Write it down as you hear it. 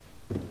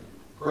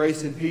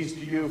Grace and peace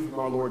to you from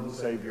our Lord and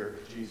Savior,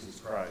 Jesus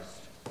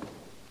Christ.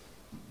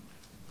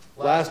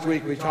 Last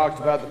week we talked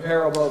about the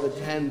parable of the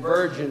 10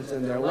 virgins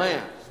and their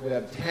lamps. We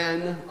have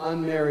 10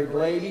 unmarried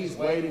ladies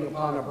waiting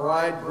upon a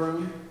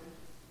bridegroom.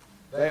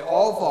 They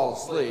all fall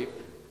asleep,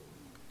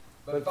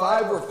 but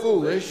 5 were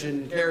foolish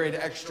and carried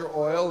extra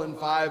oil, and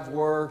 5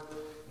 were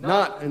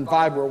not, and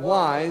 5 were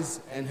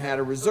wise and had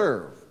a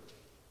reserve.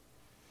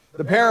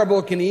 The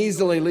parable can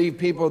easily leave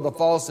people with a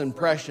false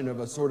impression of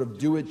a sort of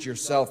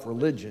do-it-yourself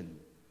religion.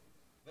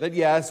 That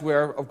yes, we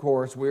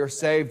are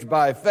saved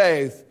by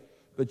faith,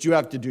 but you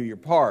have to do your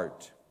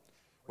part.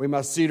 We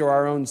must see to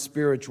our own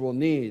spiritual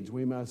needs.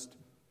 We must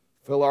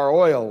fill our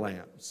oil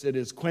lamps. It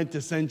is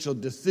quintessential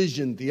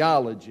decision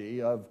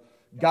theology of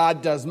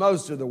God does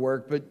most of the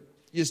work, but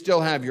you still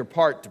have your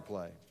part to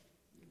play.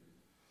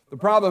 The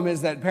problem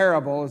is that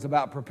parable is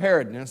about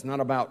preparedness,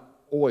 not about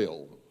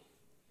oil.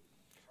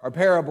 Our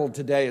parable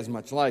today is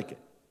much like it.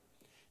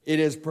 It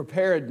is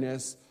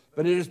preparedness,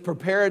 but it is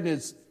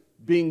preparedness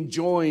being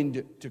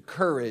joined to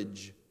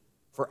courage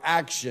for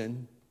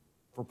action,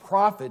 for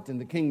profit in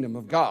the kingdom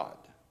of God.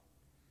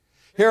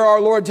 Here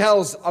our Lord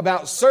tells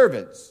about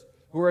servants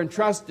who are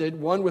entrusted,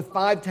 one with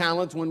 5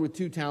 talents, one with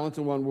 2 talents,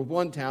 and one with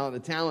 1 talent, a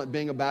talent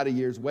being about a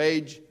year's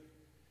wage.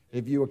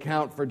 If you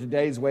account for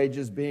today's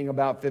wages being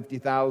about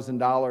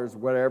 $50,000,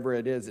 whatever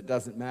it is, it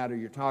doesn't matter.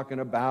 You're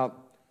talking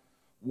about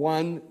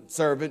one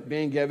servant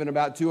being given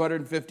about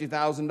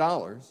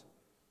 $250,000.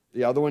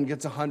 The other one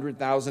gets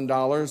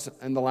 $100,000,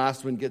 and the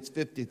last one gets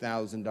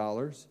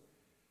 $50,000.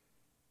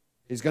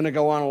 He's going to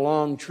go on a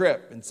long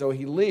trip, and so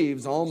he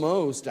leaves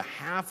almost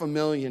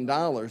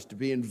 $500,000 to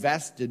be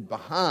invested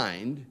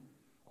behind,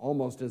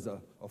 almost as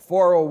a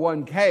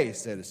 401k,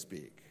 so to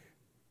speak.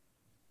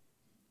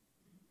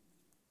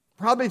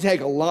 Probably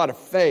take a lot of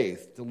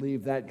faith to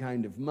leave that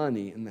kind of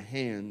money in the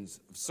hands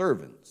of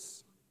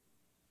servants.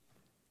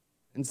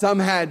 And some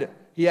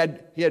he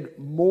had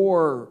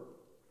more,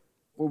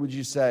 what would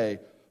you say,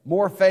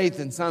 more faith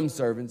in some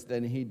servants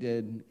than he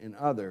did in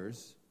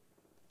others.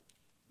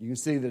 You can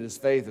see that his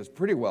faith is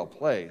pretty well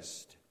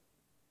placed.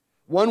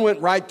 One went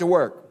right to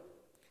work.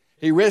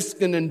 He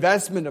risked an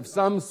investment of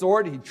some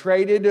sort. He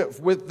traded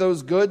with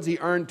those goods. He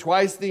earned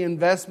twice the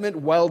investment.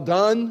 Well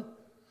done.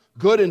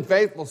 Good and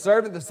faithful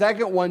servant. The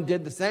second one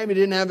did the same. He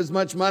didn't have as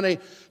much money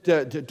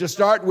to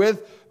start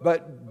with,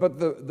 but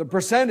the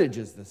percentage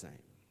is the same.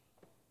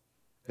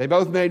 They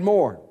both made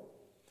more.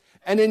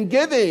 And in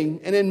giving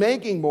and in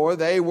making more,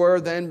 they were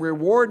then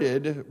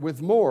rewarded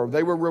with more.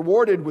 They were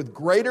rewarded with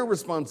greater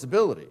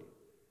responsibility.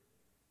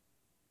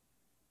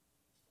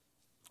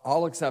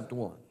 All except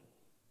one.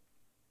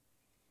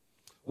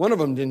 One of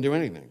them didn't do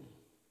anything.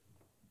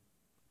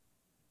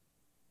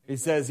 He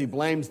says he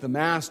blames the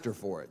master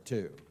for it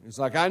too. He's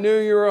like, I knew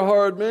you were a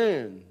hard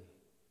man.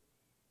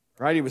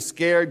 Right? He was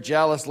scared,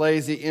 jealous,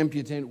 lazy,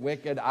 impotent,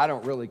 wicked. I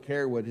don't really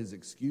care what his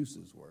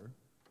excuses were.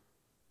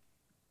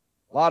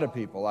 A lot of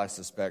people, I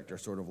suspect, are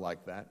sort of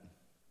like that.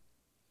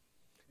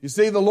 You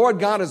see, the Lord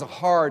God is a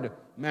hard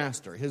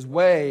master. His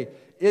way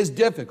is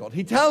difficult.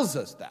 He tells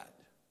us that.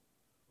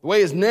 The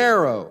way is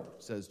narrow,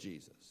 says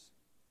Jesus.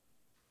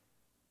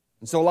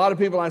 And so a lot of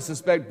people, I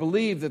suspect,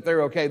 believe that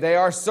they're okay. They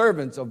are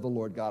servants of the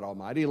Lord God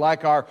Almighty,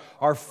 like our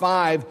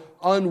 5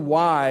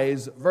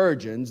 unwise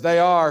virgins. They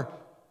are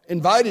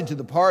invited to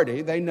the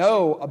party. They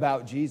know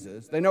about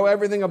Jesus. They know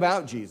everything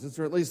about Jesus,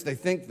 or at least they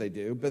think they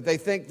do, but they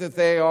think that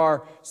they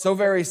are so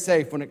very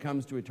safe when it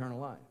comes to eternal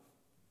life.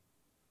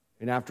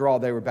 And after all,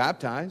 they were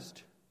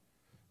baptized.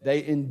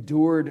 They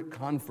endured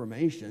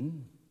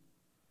confirmation.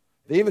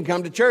 They even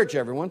come to church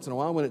every once in a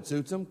while when it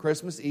suits them.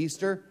 Christmas,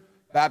 Easter,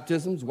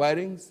 baptisms,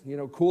 weddings,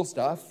 cool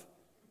stuff.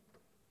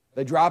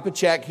 They drop a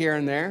check here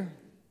and there.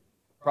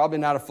 Probably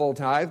not a full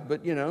tithe,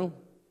 but,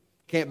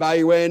 can't buy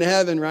your way into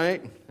heaven,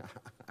 right?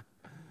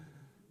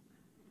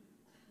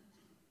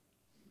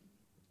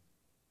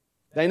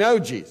 They know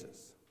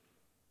Jesus.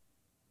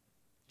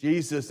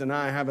 Jesus and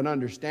I have an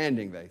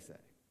understanding, they say.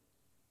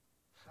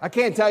 I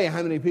can't tell you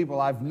how many people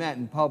I've met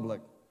in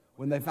public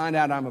when they find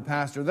out I'm a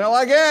pastor. They're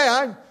like,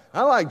 hey,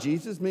 I like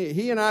Jesus.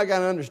 He and I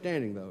got an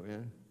understanding, though.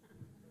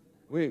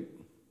 Yeah.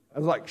 I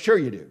was like, sure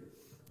you do.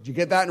 Did you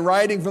get that in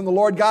writing from the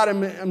Lord God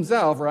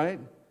himself, right?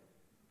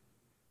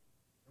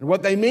 And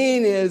what they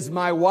mean is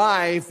my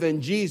wife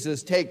and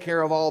Jesus take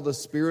care of all the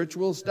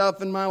spiritual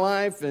stuff in my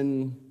life,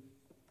 and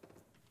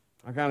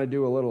I kind of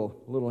do a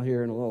little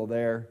here and a little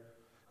there.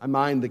 I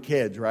mind the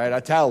kids, right? I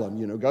tell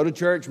them, go to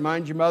church,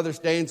 mind your mother,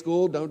 stay in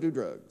school, don't do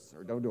drugs,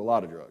 or don't do a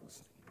lot of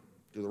drugs.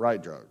 Do the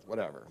right drugs,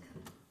 whatever.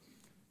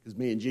 Because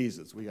me and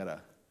Jesus, we got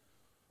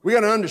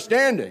an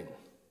understanding.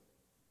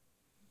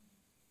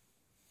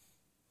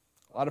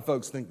 A lot of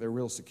folks think they're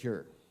real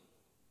secure.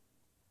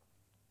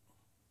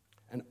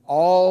 And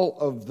all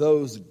of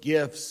those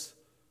gifts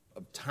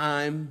of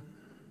time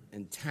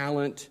and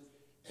talent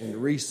and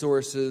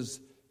resources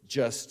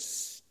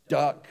just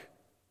stuck,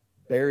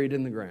 buried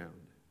in the ground.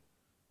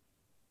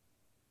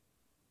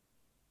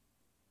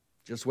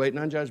 Just waiting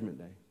on Judgment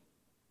Day.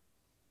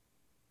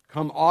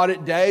 Come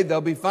audit day,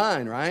 they'll be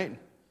fine, right?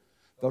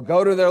 They'll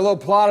go to their little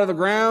plot of the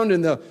ground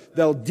and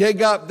they'll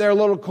dig up their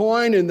little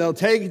coin and they'll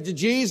take it to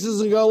Jesus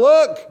and go,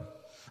 look,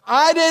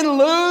 I didn't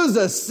lose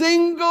a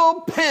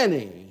single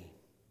penny.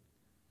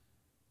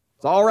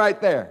 It's all right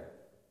there.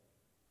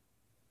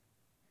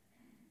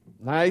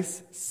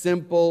 Nice,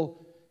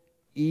 simple,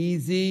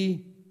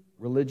 easy,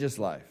 religious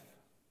life.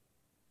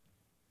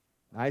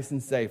 Nice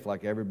and safe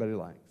like everybody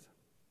likes.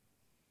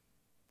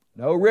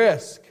 No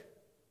risk.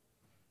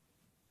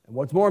 And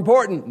what's more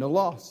important, no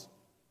loss.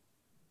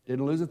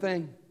 Didn't lose a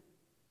thing.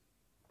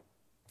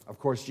 Of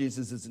course,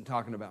 Jesus isn't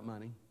talking about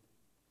money.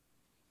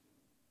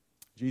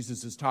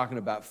 Jesus is talking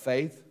about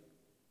faith.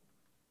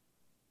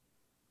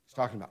 He's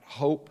talking about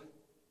hope,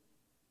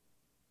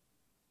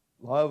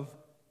 love,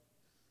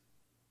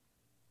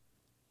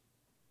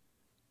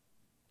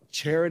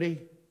 charity,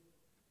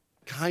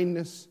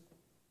 kindness,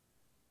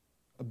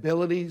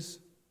 abilities,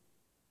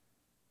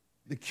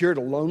 the cure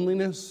to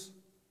loneliness,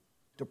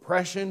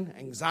 depression,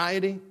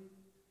 anxiety,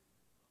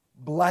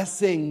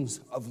 blessings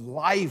of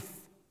life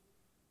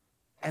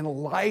and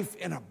life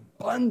in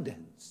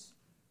abundance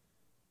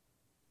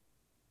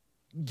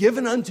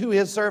given unto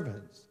his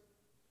servants,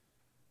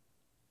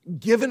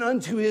 given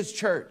unto his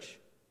church.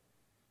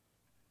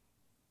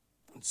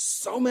 And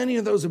so many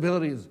of those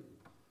abilities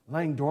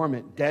laying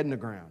dormant, dead in the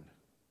ground.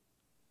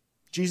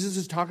 Jesus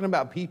is talking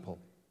about people.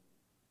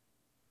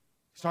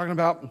 He's talking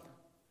about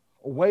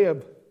our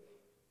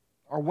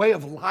way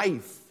of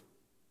life,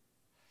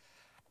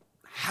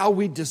 how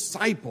we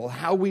disciple,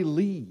 how we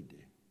lead.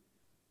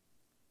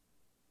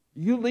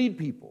 You lead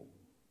people.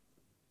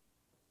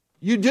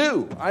 You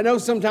do. I know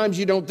sometimes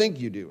you don't think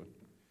you do.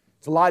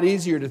 It's a lot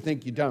easier to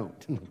think you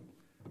don't.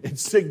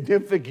 It's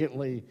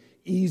significantly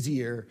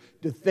easier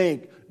to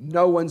think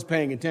no one's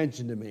paying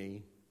attention to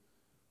me.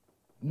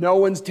 No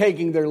one's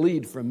taking their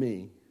lead from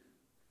me.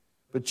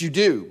 But you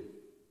do.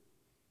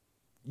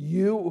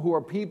 You who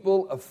are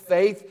people of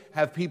faith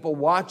have people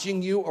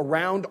watching you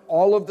around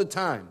all of the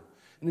time.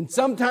 And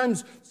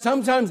sometimes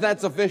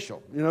that's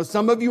official. You know,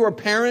 some of you are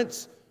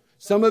parents,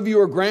 some of you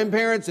are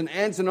grandparents and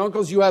aunts and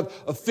uncles. You have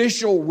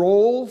official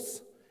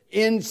roles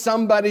in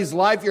somebody's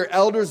life. You're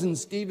elders and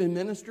Stephen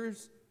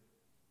ministers.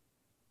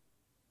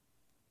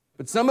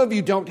 But some of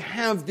you don't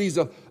have these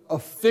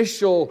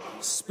official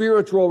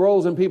spiritual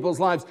roles in people's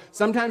lives.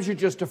 Sometimes you're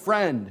just a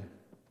friend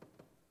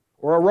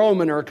or a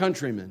Roman or a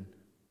countryman.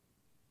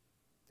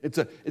 It's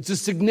a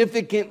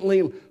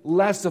significantly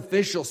less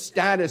official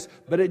status,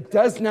 but it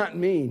does not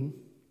mean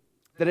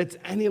that it's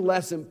any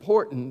less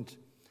important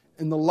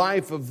in the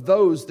life of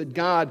those that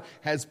God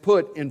has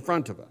put in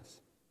front of us.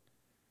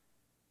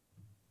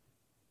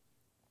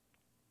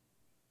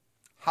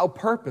 How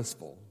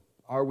purposeful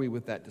are we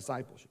with that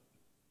discipleship?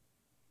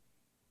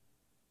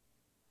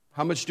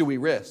 How much do we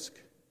risk?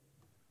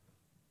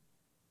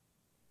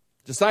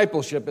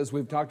 Discipleship, as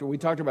we talked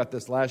about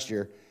this last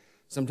year,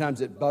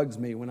 sometimes it bugs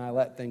me when I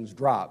let things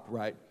drop,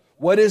 right?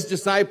 What is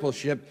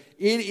discipleship?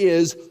 It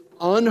is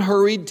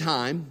unhurried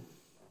time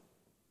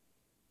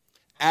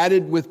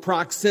added with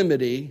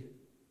proximity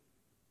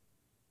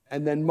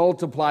and then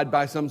multiplied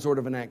by some sort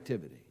of an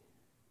activity.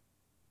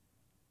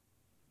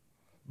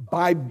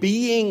 By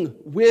being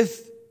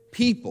with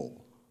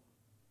people,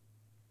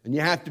 and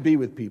you have to be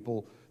with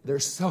people,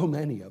 there's so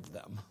many of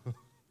them.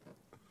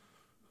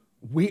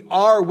 We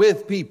are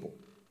with people.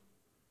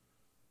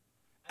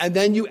 And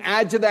then you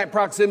add to that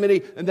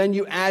proximity, and then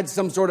you add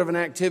some sort of an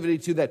activity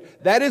to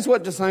that. That is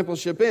what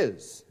discipleship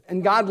is.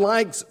 And God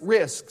likes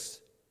risks.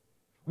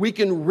 We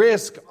can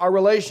risk our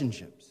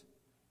relationships.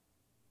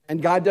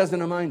 And God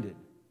doesn't mind it.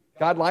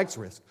 God likes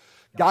risk.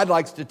 God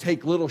likes to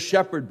take little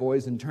shepherd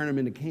boys and turn them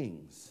into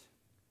kings.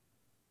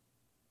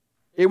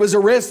 It was a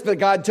risk that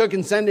God took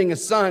in sending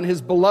His Son,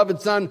 His beloved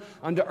Son,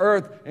 unto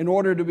earth in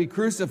order to be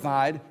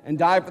crucified and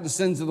die for the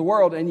sins of the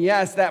world. And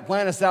yes, that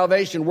plan of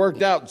salvation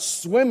worked out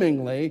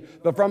swimmingly,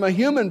 but from a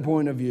human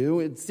point of view,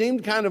 it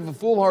seemed kind of a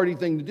foolhardy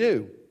thing to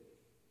do.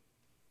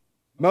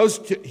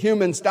 Most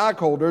human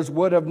stockholders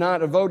would have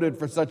not voted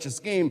for such a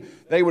scheme.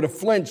 They would have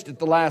flinched at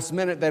the last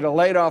minute. They'd have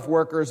laid off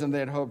workers and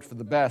they'd hoped for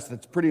the best.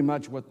 That's pretty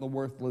much what the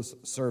worthless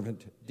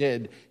servant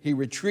did. He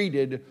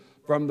retreated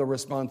from the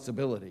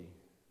responsibility.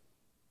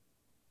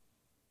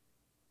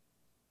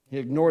 He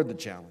ignored the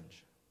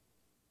challenge.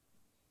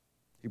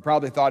 He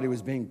probably thought he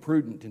was being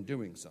prudent in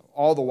doing so.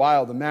 All the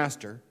while, the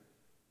master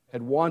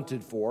had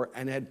wanted for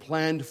and had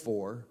planned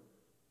for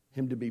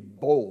him to be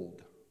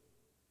bold,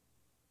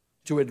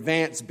 to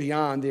advance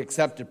beyond the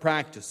accepted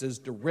practices,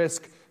 to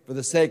risk for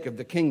the sake of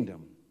the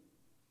kingdom.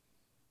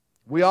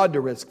 We ought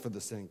to risk for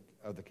the sake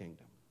of the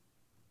kingdom.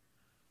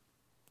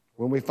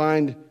 When we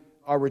find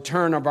our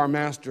return of our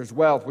master's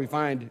wealth, we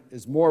find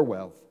is more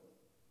wealth,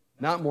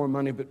 not more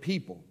money, but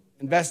people.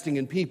 Investing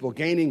in people,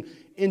 gaining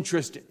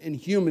interest in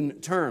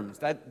human terms.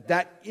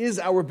 That is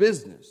our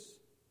business.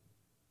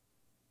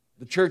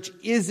 The church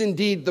is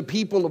indeed the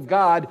people of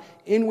God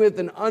in, with,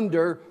 and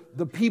under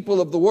the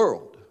people of the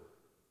world.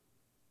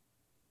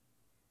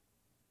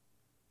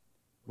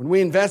 When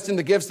we invest in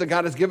the gifts that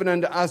God has given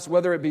unto us,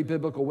 whether it be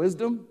biblical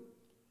wisdom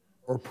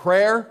or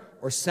prayer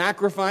or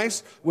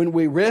sacrifice, when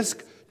we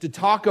risk to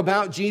talk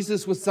about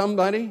Jesus with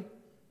somebody,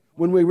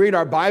 when we read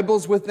our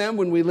Bibles with them,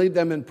 when we lead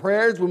them in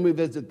prayers, when we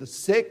visit the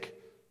sick,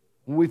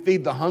 when we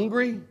feed the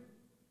hungry.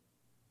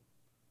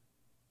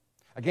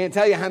 I can't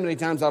tell you how many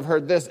times I've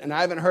heard this, and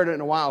I haven't heard it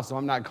in a while, so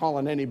I'm not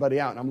calling anybody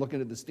out. I'm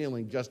looking at the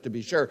ceiling just to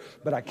be sure.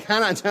 But I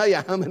cannot tell you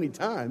how many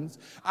times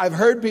I've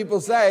heard people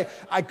say,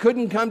 I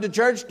couldn't come to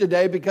church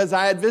today because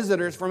I had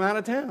visitors from out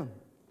of town.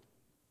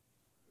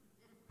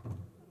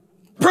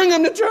 Bring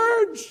them to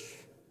church.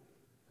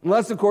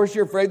 Unless, of course,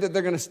 you're afraid that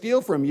they're going to steal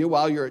from you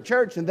while you're at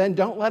church, and then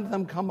don't let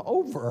them come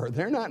over.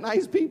 They're not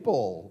nice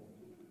people.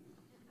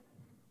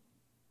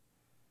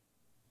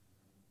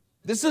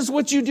 This is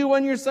what you do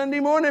on your Sunday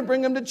morning,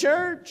 bring them to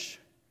church.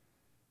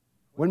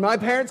 When my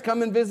parents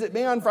come and visit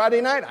me on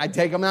Friday night, I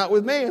take them out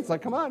with me. It's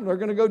like, come on, we're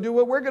going to go do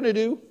what we're going to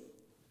do.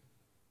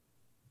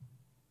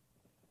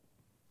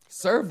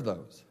 Serve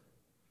those.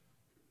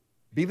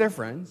 Be their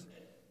friends.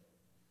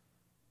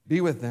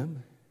 Be with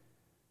them.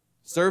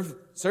 Serve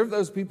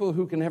those people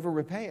who can never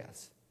repay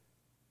us.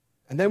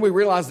 And then we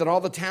realize that all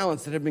the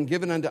talents that have been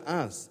given unto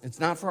us, it's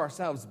not for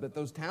ourselves, but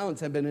those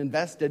talents have been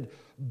invested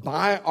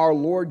by our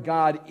Lord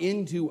God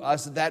into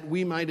us that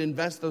we might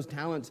invest those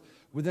talents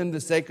within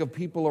the sake of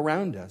people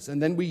around us.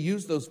 And then we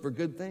use those for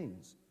good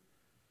things.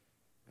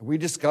 And we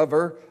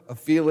discover a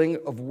feeling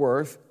of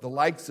worth, the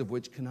likes of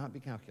which cannot be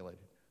calculated.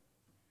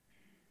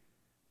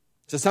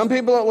 To some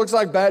people, it looks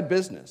like bad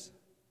business.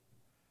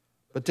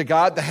 But to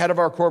God, the head of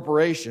our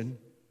corporation,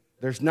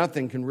 there's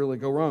nothing can really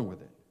go wrong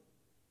with it.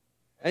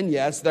 And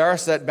yes, there are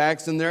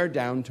setbacks and there are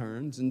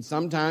downturns. And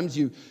sometimes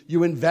you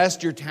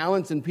invest your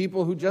talents in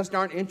people who just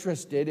aren't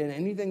interested in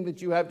anything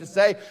that you have to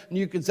say. And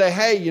you can say,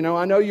 hey,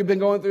 I know you've been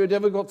going through a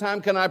difficult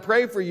time. Can I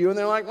pray for you? And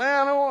they're like,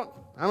 well,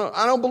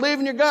 I don't believe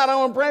in your God. I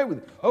don't want to pray with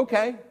you.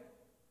 Okay. I'm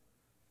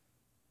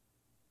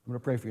going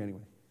to pray for you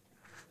anyway.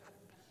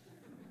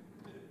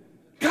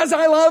 Because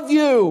I love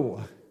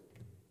you.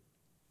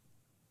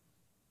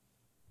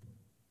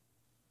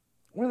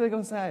 What are they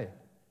going to say?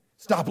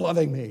 Stop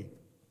loving me.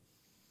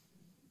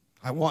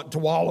 I want to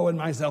wallow in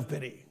my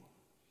self-pity.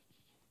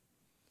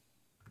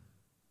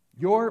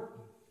 I'm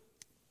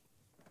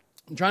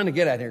trying to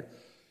get at here,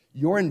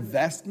 your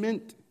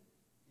investment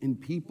in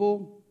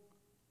people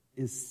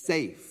is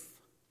safe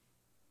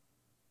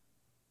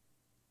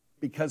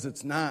because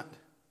it's not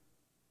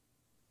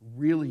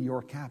really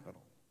your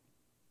capital.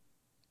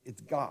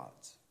 It's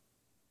God's.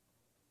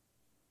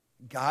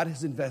 God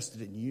has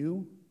invested in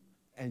you,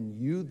 and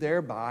you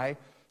thereby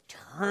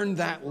turn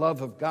that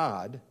love of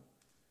God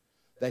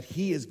that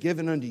He has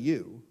given unto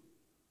you,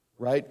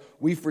 right?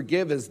 We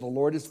forgive as the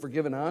Lord has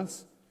forgiven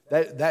us.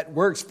 That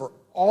works for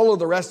all of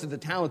the rest of the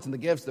talents and the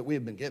gifts that we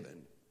have been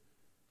given,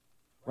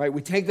 right?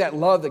 We take that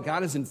love that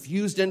God has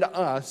infused into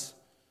us,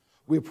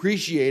 we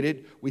appreciate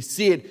it, we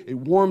see it, it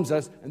warms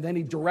us, and then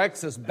He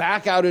directs us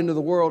back out into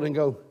the world and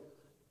go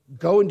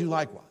and do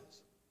likewise.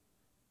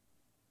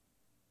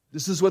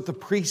 This is what the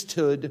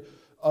priesthood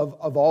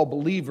of all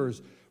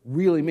believers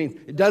really means.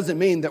 It doesn't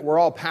mean that we're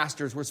all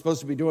pastors. We're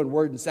supposed to be doing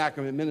word and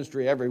sacrament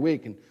ministry every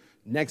week, and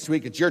next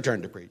week it's your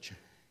turn to preach.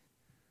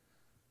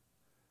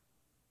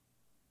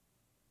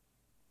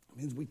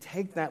 It means we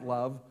take that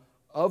love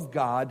of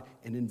God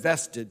and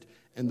invest it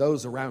in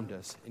those around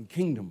us in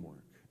kingdom work.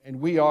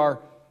 And we are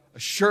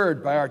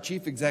assured by our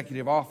chief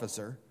executive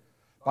officer,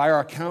 by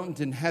our accountant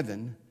in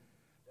heaven,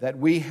 that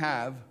we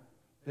have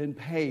been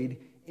paid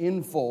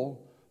in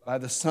full by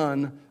the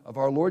Son of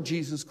our Lord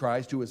Jesus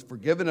Christ, who has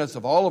forgiven us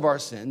of all of our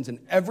sins. And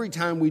every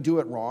time we do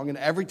it wrong, and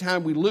every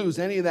time we lose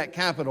any of that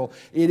capital,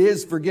 it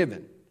is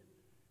forgiven.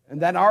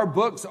 And that our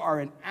books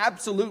are in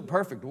absolute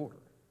perfect order.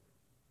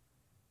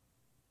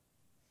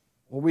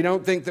 Well, we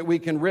don't think that we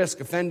can risk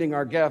offending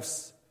our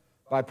guests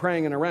by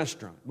praying in a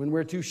restaurant, when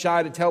we're too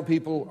shy to tell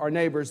people, our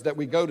neighbors, that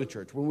we go to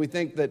church, when we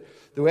think that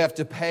we have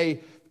to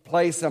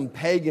play some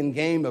pagan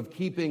game of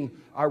keeping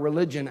our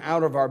religion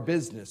out of our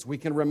business. We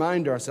can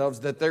remind ourselves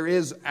that there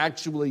is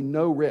actually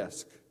no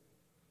risk.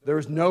 There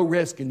is no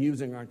risk in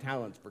using our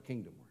talents for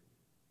kingdom work.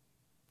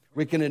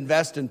 We can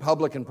invest in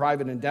public and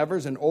private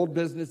endeavors, in old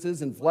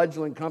businesses and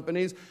fledgling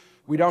companies.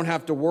 We don't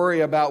have to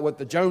worry about what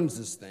the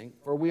Joneses think,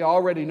 for we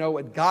already know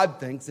what God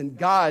thinks, and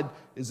God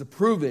is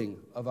approving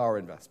of our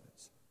investments.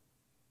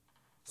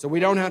 So we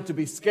don't have to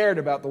be scared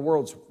about the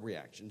world's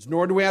reactions,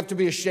 nor do we have to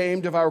be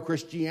ashamed of our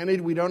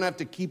Christianity. We don't have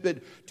to keep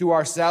it to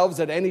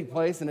ourselves at any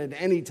place and at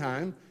any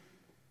time.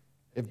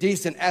 If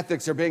decent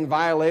ethics are being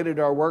violated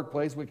at our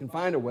workplace, we can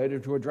find a way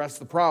to address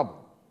the problem.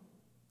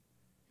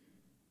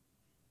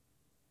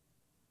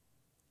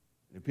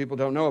 If people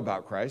don't know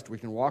about Christ, we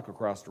can walk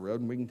across the road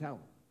and we can tell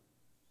them.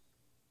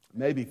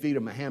 Maybe feed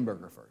them a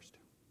hamburger first.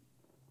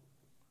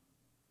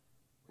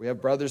 We have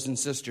brothers and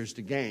sisters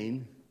to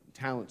gain,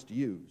 talents to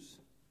use.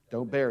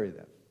 Don't bury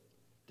them.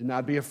 Do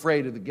not be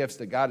afraid of the gifts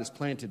that God has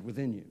planted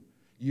within you.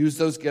 Use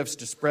those gifts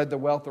to spread the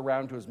wealth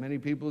around to as many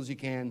people as you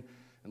can,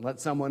 and let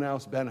someone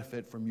else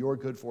benefit from your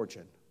good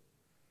fortune.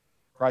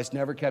 Christ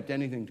never kept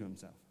anything to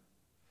himself.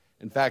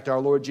 In fact, our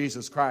Lord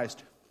Jesus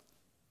Christ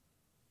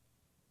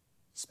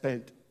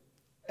spent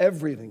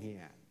everything he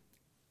had,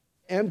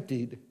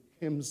 emptied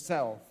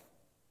himself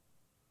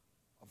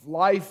of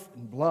life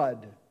and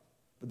blood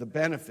for the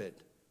benefit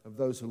of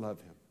those who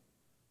love him.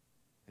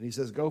 And he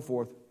says, go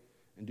forth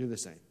and do the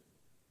same.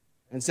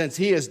 And since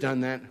he has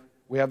done that,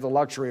 we have the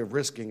luxury of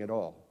risking it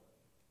all.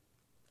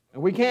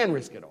 And we can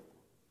risk it all.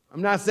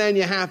 I'm not saying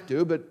you have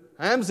to, but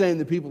I am saying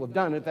that people have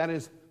done it. That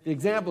is, the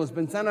example has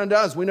been sent unto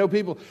us. We know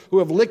people who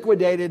have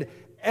liquidated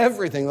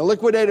everything. They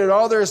liquidated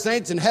all their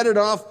estates and headed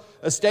off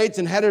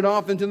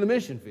into the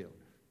mission field.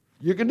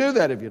 You can do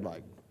that if you'd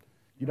like.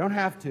 You don't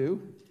have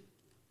to.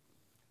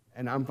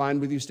 And I'm fine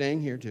with you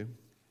staying here too.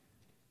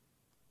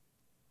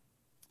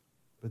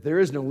 But there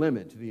is no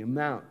limit to the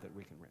amount that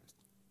we can risk.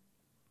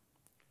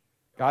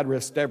 God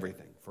risked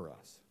everything for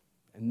us.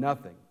 And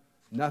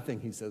nothing,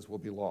 he says, will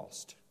be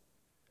lost.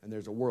 And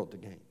there's a world to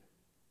gain.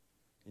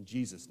 In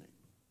Jesus' name,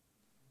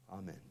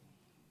 amen.